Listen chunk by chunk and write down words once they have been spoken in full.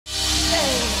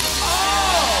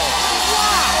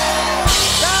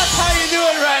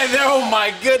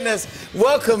my goodness.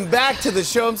 Welcome back to the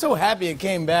show. I'm so happy you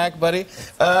came back, buddy.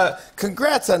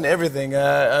 Congrats on everything,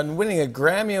 on winning a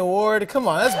Grammy Award. Come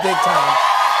on, that's big time.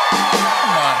 Come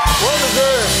on.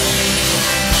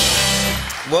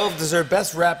 Well-deserved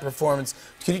best rap performance.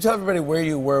 Can you tell everybody where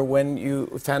you were when you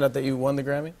found out that you won the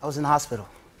Grammy? I was in the hospital,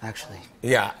 actually.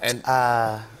 Yeah, and...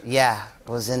 yeah,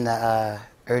 I was in the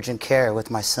urgent care with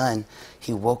my son.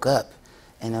 He woke up,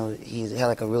 and he had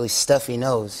like a really stuffy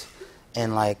nose.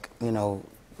 And like, you know,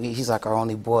 he's like our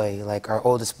only boy, like our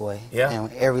oldest boy. Yeah. And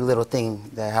every little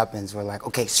thing that happens, we're like,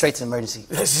 okay, straight to emergency.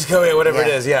 Let's just go in, whatever it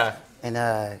is, yeah. And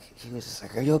he was just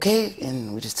like, are you okay?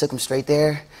 And we just took him straight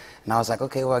there. And I was like,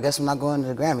 okay, well, I guess I'm not going to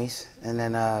the Grammys. And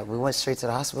then we went straight to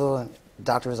the hospital, and the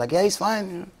doctor was like, yeah, he's fine.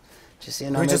 You know, just, you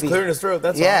know, we just cleared his throat,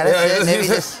 that's all. Yeah, that's it. Maybe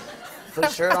just put a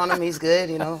shirt on him, he's good,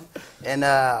 you know. And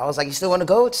I was like, you still want to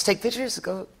go? Just take pictures?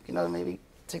 Go, you know, maybe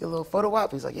take a little photo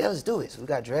op? He's like, yeah, let's do it. So we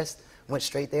got dressed, went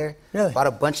straight there. Really? Bought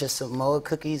a bunch of Samoa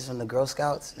cookies from the Girl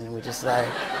Scouts, and we just like...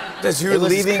 You were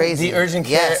leaving the urgent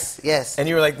care? Yes, yes. And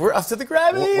you were like, we're off to the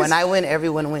Grammys? When I win,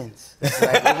 everyone wins. It's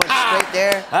like, we went straight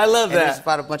there. I love that. And just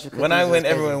bought a bunch of cookies. When I win,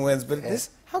 everyone wins. But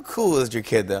this, how cool is your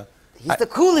kid, though? He's the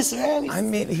coolest, man. I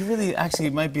mean, he really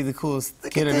actually might be the coolest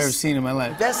kid I've ever seen in my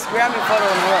life. Best Grammy photo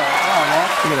in the world. Come on, man.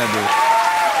 Look at that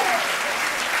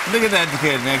dude. Look at that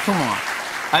kid, man. Come on.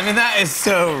 I mean, that is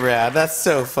so rad. That's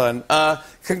so fun.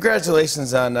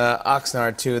 Congratulations on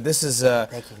Oxnard, too. This is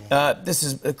Thank you, man. This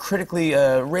is critically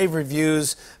rave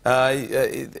reviews.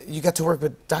 You got to work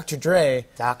with Dr. Dre.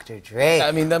 Dr. Dre.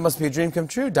 I mean, that must be a dream come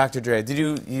true, Dr. Dre. Did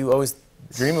you always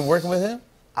dream of working with him?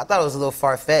 I thought it was a little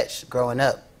far-fetched growing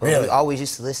up. But really? We always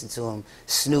used to listen to him.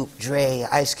 Snoop, Dre,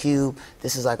 Ice Cube.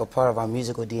 This is like a part of our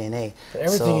musical DNA. But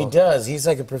everything he does, he's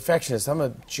like a perfectionist. I'm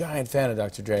a giant fan of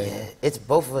Dr. Dre. Yeah, it's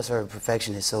both of us are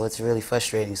perfectionists, so it's really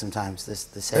frustrating sometimes.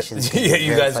 The sessions. Yeah,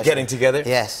 you guys getting together?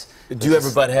 Yes. Do you ever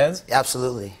butt heads?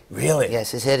 Absolutely. Really? Yes,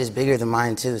 his head is bigger than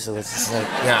mine too, so it's just like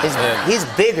he's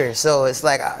bigger, so it's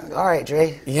like, all right,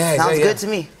 Dre. Yeah, sounds good to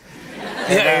me.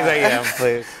 Yeah, he's like, yeah,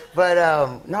 please. But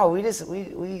no, we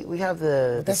have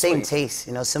the same taste,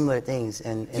 you know, similar things.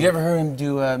 And you ever heard him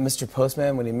do Mr.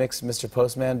 Postman when he mixed Mr.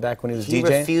 Postman back when he was DJing?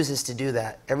 He refuses to do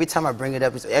that. Every time I bring it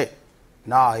up, he's like, hey,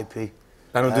 nah, AP.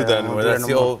 I don't do that anymore. That's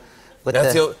the old.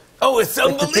 That's the old. Oh, it's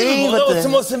unbelievable. It's the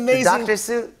most amazing. The doctor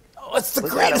suit. Oh, it's the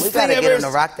greatest thing ever. We gotta get him to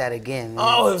ever. rock that again. Man.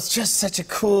 Oh, it was just such a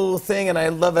cool thing, and I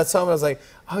love that song. I was like,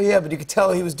 oh yeah, but you could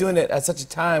tell he was doing it at such a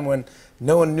time when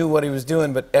no one knew what he was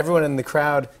doing, but everyone in the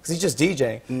crowd, because he's just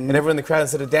DJing, and everyone in the crowd,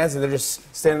 instead of dancing, they're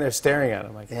just standing there staring at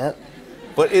him. Like, yep.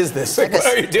 What is this? Like, what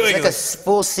are you doing? It's like a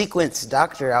full sequence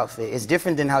doctor outfit. It's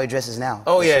different than how he dresses now.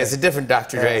 Oh yeah, it's a different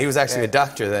Dr. Dre. He was actually a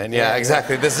doctor then. Yeah,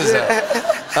 exactly. This is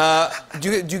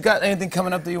do you got anything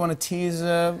coming up that you want to tease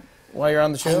while you're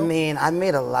on the show? I mean, I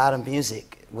made a lot of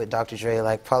music with Dr. Dre,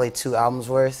 like probably 2 albums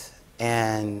worth,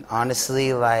 and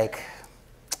honestly, like,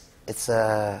 it's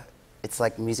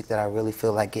like music that I really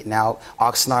feel like getting out.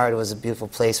 Oxnard was a beautiful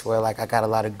place where like I got a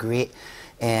lot of grit,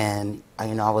 and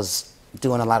you know, I was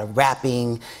doing a lot of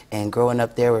rapping, and growing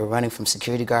up there we were running from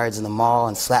security guards in the mall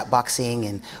and slap boxing,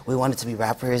 and we wanted to be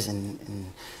rappers and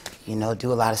you know,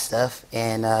 do a lot of stuff.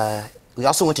 And we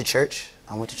also went to church.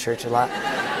 I went to church a lot.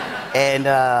 And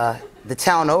the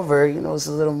town over, you know, was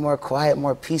a little more quiet,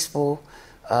 more peaceful.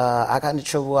 I got into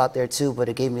trouble out there too, but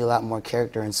it gave me a lot more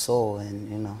character and soul, and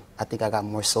you know, I think I got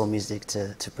more soul music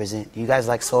to present. You guys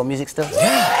like soul music still?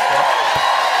 Yeah.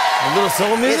 A little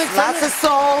soul music? It's lots of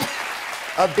soul,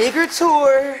 a bigger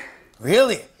tour.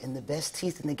 Really? And the best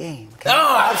teeth in the game. Okay?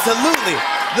 Oh, absolutely.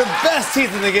 The best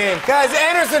teeth in the game. Guys,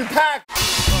 Anderson .Paak.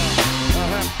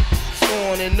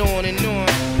 On and on and on.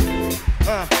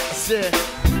 I said,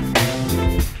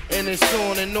 and it's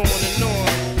on and on and on.